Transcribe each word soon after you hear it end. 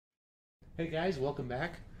Hey guys, welcome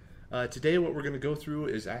back. Today what we're going to go through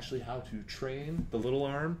is actually how to train the little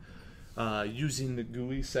arm using the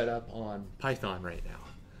GUI set up on Python right now.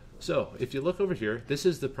 So if you look over here, this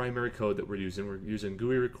is the primary code that we're using. We're using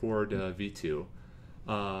GUI record v2.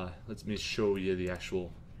 Let me show you the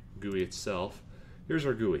actual GUI itself. Here's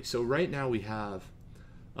our GUI. So right now we have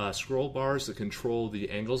scroll bars that control the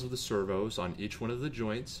angles of the servos on each one of the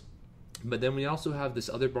joints. But then we also have this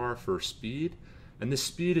other bar for speed. And this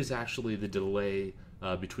speed is actually the delay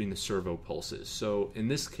between the servo pulses. So in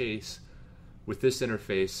this case, with this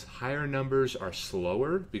interface, higher numbers are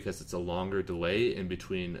slower because it's a longer delay in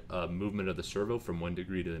between movement of the servo from 1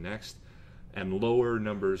 degree to the next, and lower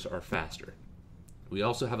numbers are faster. We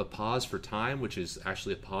also have a pause for time, which is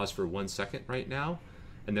actually a pause for 1 second right now,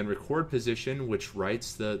 and then record position, which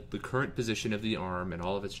writes the current position of the arm and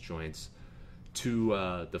all of its joints to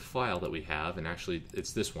the file that we have, and actually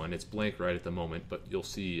it's this one. It's blank right at the moment, but you'll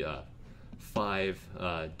see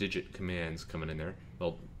 5 digit commands coming in there.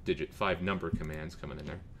 Well, 5 number commands coming in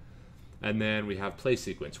there. And then we have play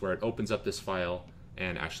sequence, where it opens up this file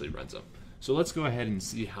and actually runs them. So let's go ahead and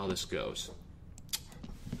see how this goes.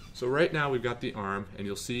 So right now we've got the arm, and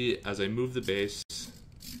you'll see as I move the base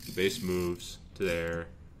moves to there,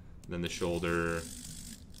 and then the shoulder,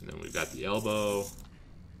 and then we've got the elbow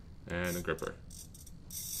and the gripper,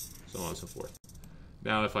 so on and so forth.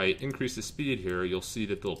 Now if I increase the speed here, you'll see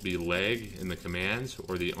that there'll be lag in the commands,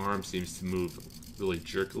 or the arm seems to move really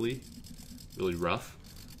jerkily, really rough.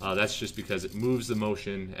 That's just because it moves the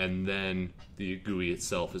motion and then the GUI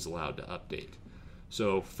itself is allowed to update.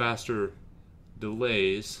 So faster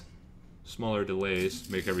delays, smaller delays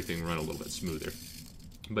make everything run a little bit smoother.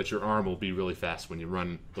 But your arm will be really fast when you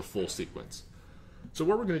run the full sequence. So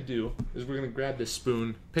what we're going to do is we're going to grab this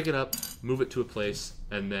spoon, pick it up, move it to a place,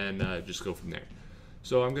 and then just go from there.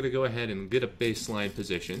 So I'm going to go ahead and get a baseline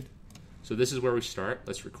position. So this is where we start.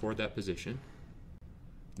 Let's record that position.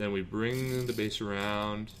 Then we bring the base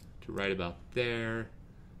around to right about there.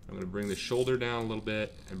 I'm going to bring the shoulder down a little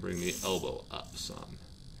bit and bring the elbow up some.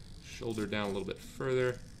 Shoulder down a little bit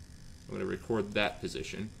further. I'm going to record that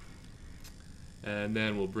position. And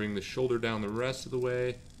then we'll bring the shoulder down the rest of the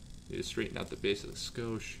way. Need to straighten out the base of the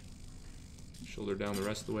skosh. Shoulder down the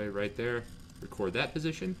rest of the way right there. Record that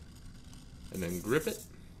position. And then grip it.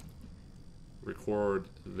 Record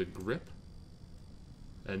the grip.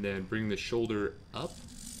 And then bring the shoulder up.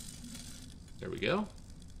 There we go.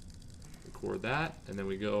 Record that. And then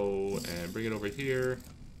we go and bring it over here.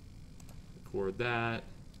 Record that.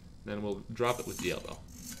 Then we'll drop it with the elbow.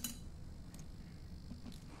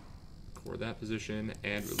 Record that position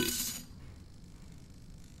and release.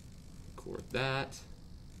 Record that,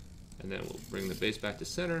 and then we'll bring the base back to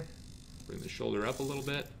center, bring the shoulder up a little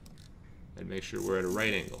bit, and make sure we're at a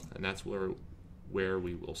right angle, and that's where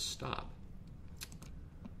we will stop.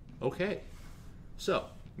 Okay, so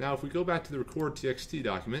now if we go back to the record.txt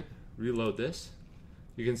document, reload this,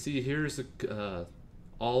 you can see here's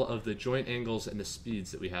all of the joint angles and the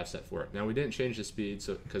speeds that we have set for it. Now we didn't change the speed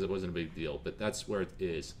because it wasn't a big deal, but that's where it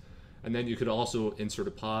is. And then you could also insert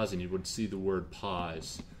a pause, and you would see the word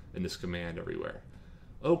pause in this command everywhere.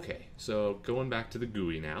 Okay, so going back to the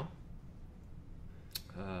GUI now.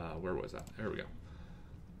 Where was that? There we go.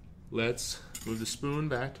 Let's move the spoon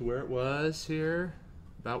back to where it was here,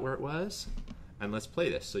 about where it was, and let's play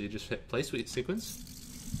this. So you just hit play sequence,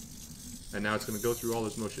 and now it's going to go through all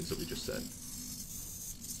those motions that we just said.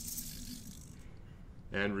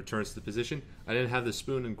 And returns to the position. I didn't have the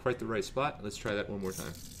spoon in quite the right spot. Let's try that one more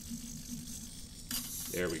time.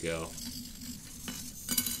 There we go.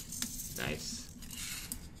 Nice.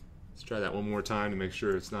 Let's try that one more time to make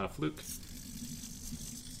sure it's not a fluke.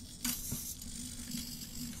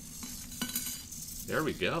 There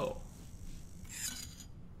we go.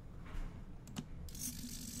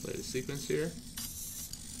 Play the sequence here.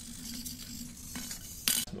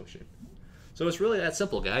 Motion. So it's really that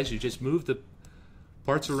simple, guys. You just move the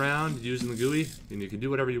parts around using the GUI, and you can do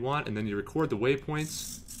whatever you want, and then you record the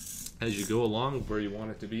waypoints as you go along where you want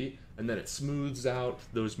it to be, and then it smooths out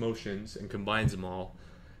those motions and combines them all,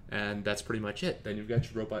 and that's pretty much it. Then you've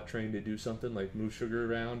got your robot trained to do something like move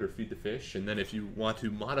sugar around or feed the fish, and then if you want to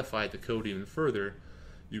modify the code even further,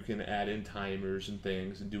 you can add in timers and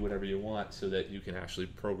things and do whatever you want so that you can actually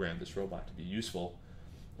program this robot to be useful,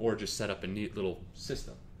 or just set up a neat little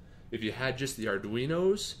system. If you had just the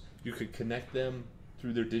Arduinos, you could connect them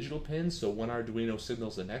through their digital pins, so one Arduino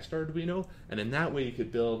signals the next Arduino, and in that way you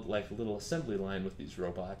could build like a little assembly line with these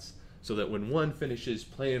robots, so that when one finishes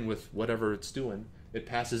playing with whatever it's doing, it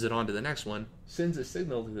passes it on to the next one, sends a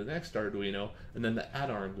signal to the next Arduino, and then the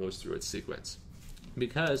add-arm goes through its sequence.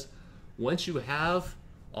 Because once you have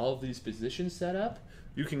all of these positions set up,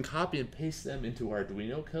 you can copy and paste them into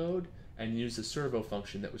Arduino code and use the servo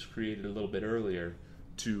function that was created a little bit earlier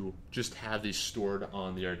to just have these stored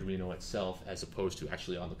on the Arduino itself as opposed to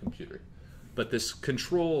actually on the computer. But this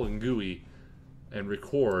control and GUI and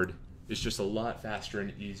record is just a lot faster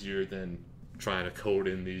and easier than trying to code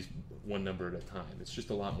in these one number at a time. It's just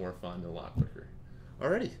a lot more fun and a lot quicker.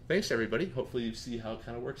 Alrighty, thanks everybody. Hopefully you see how it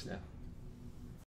kind of works now.